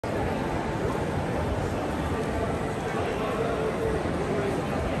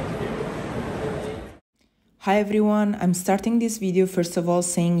Hi everyone, I'm starting this video first of all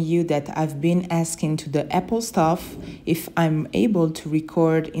saying you that I've been asking to the Apple staff if I'm able to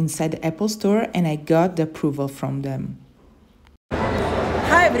record inside the Apple store and I got the approval from them.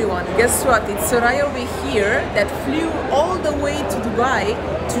 Hi everyone, guess what? It's Soraya over here that flew all the way to Dubai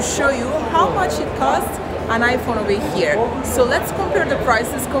to show you how much it costs an iPhone over here. So let's compare the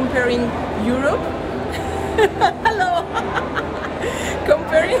prices comparing Europe. Hello!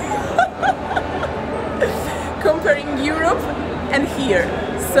 comparing Europe and here.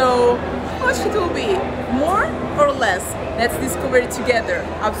 So how much it will be? More or less? Let's discover it together.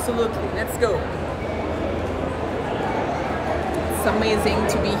 Absolutely. Let's go. It's amazing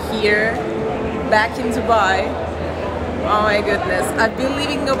to be here, back in Dubai. Oh my goodness. I've been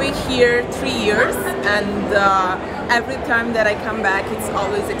living over here 3 years and every time that I come back it's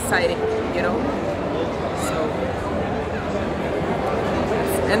always exciting, you know? So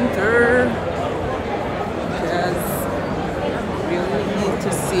let's enter. Really need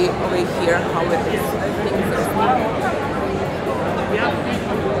to see over here how it is. I think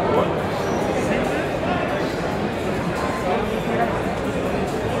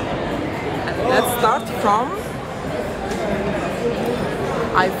and let's start from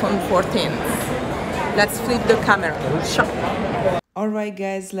iPhone 14. Let's flip the camera. Alright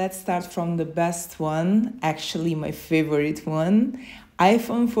guys, let's start from the best one, actually my favorite one,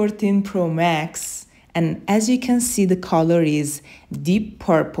 iPhone 14 Pro Max. And as you can see, the color is deep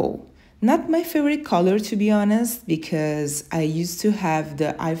purple. Not my favorite color, to be honest, because I used to have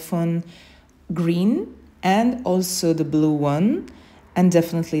the iPhone green and also the blue one. And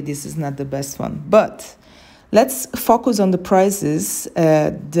definitely this is not the best one. But let's focus on the prices.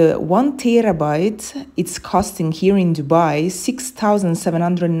 The 1 terabyte, it's costing here in Dubai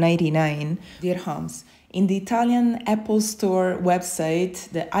 6,799 dirhams. In the Italian Apple Store website,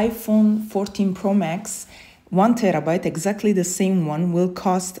 the iPhone 14 Pro Max 1 terabyte, exactly the same one, will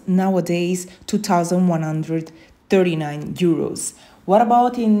cost nowadays 2,139 euros. What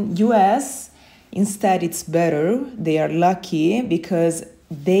about in US? Instead, it's better. They are lucky because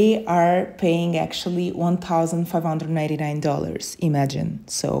they are paying actually $1,599. Imagine.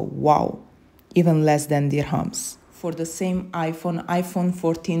 So, wow, even less than dirhams. For the same iPhone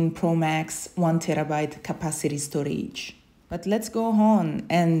 14 Pro Max 1 terabyte capacity storage. But let's go on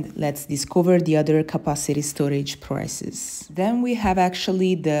and let's discover the other capacity storage prices. Then we have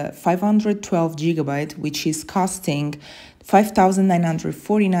actually the 512 gigabyte, which is costing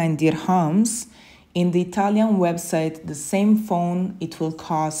 5,949 dirhams. In the Italian website, the same phone, it will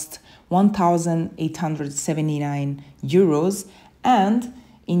cost 1,879 euros, and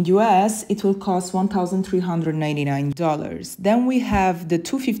in US, it will cost $1,399. Then we have the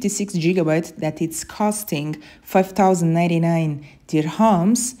 256 gigabyte that it's costing 5,099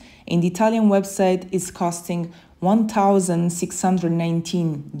 dirhams. In the Italian website, it's costing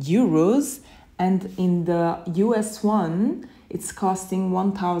 1,619 euros. And in the US one, it's costing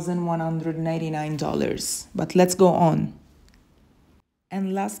 $1,199. But let's go on.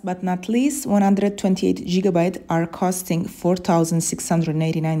 And last but not least, 128 gigabyte are costing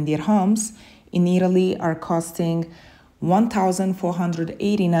 4,689 dirhams. In Italy are costing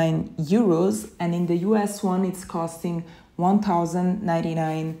 1,489 euros. And in the US one, it's costing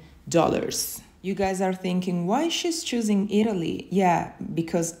 $1,099. You guys are thinking, why she's choosing Italy? Yeah,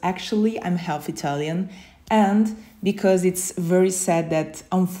 because actually I'm half Italian. And because it's very sad that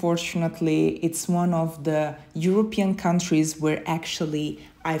unfortunately it's one of the European countries where actually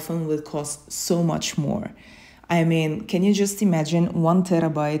iPhone will cost so much more. I mean, can you just imagine 1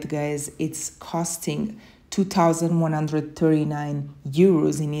 terabyte, guys? It's costing 2,139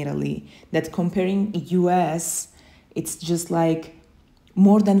 euros in Italy. That comparing US, it's just like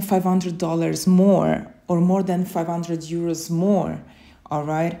more than $500 more or more than 500 euros more, all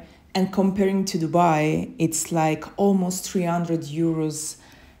right? And comparing to Dubai, it's like almost 300 euros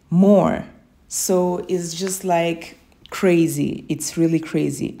more. So it's just like crazy. It's really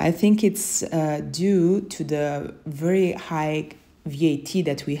crazy. I think it's due to the very high VAT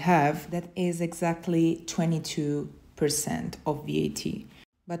that we have. That is exactly 22% of VAT.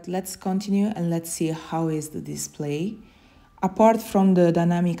 But let's continue and let's see how is the display. Apart from the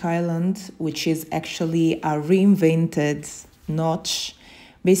dynamic island, which is actually a reinvented notch,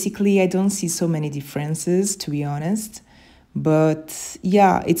 basically, I don't see so many differences, to be honest. But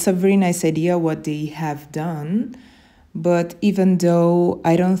yeah, it's a very nice idea what they have done. But even though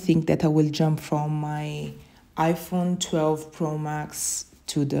I don't think that I will jump from my iPhone 12 Pro Max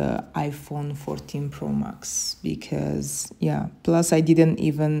to the iPhone 14 Pro Max. Because, yeah, plus I didn't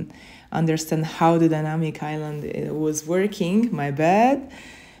even understand how the dynamic island was working, my bad.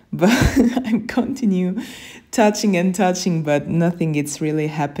 but I'm continue touching and touching, but nothing is really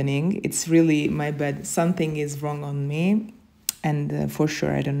happening. It's really my bad. Something is wrong on me, and for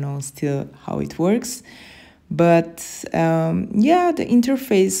sure I don't know still how it works. But yeah, the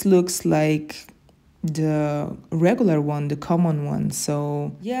interface looks like the regular one, the common one.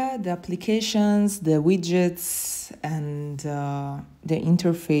 So yeah, the applications, the widgets, and the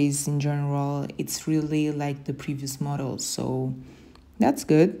interface in general, it's really like the previous model. So that's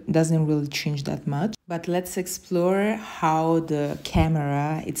good. Doesn't really change that much. But let's explore how the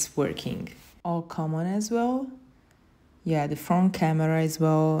camera it's working. All common as well. Yeah, the front camera as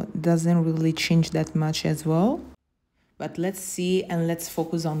well doesn't really change that much as well. But let's see and let's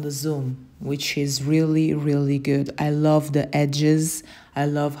focus on the zoom, which is really, really good. I love the edges. I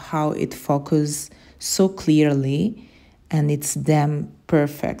love how it focuses so clearly and it's damn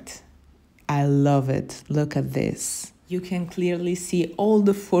perfect. I love it. Look at this. You can clearly see all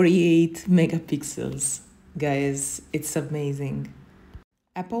the 48 megapixels. Guys, it's amazing.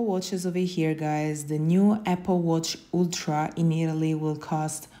 Apple Watches over here, guys. The new Apple Watch Ultra in Italy will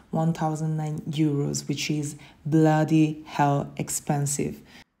cost 1,009 euros, which is bloody hell expensive.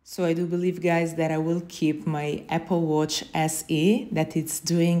 So I do believe, guys, that I will keep my Apple Watch SE, that it's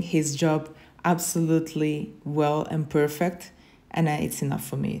doing his job absolutely well and perfect, and it's enough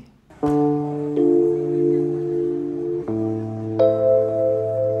for me.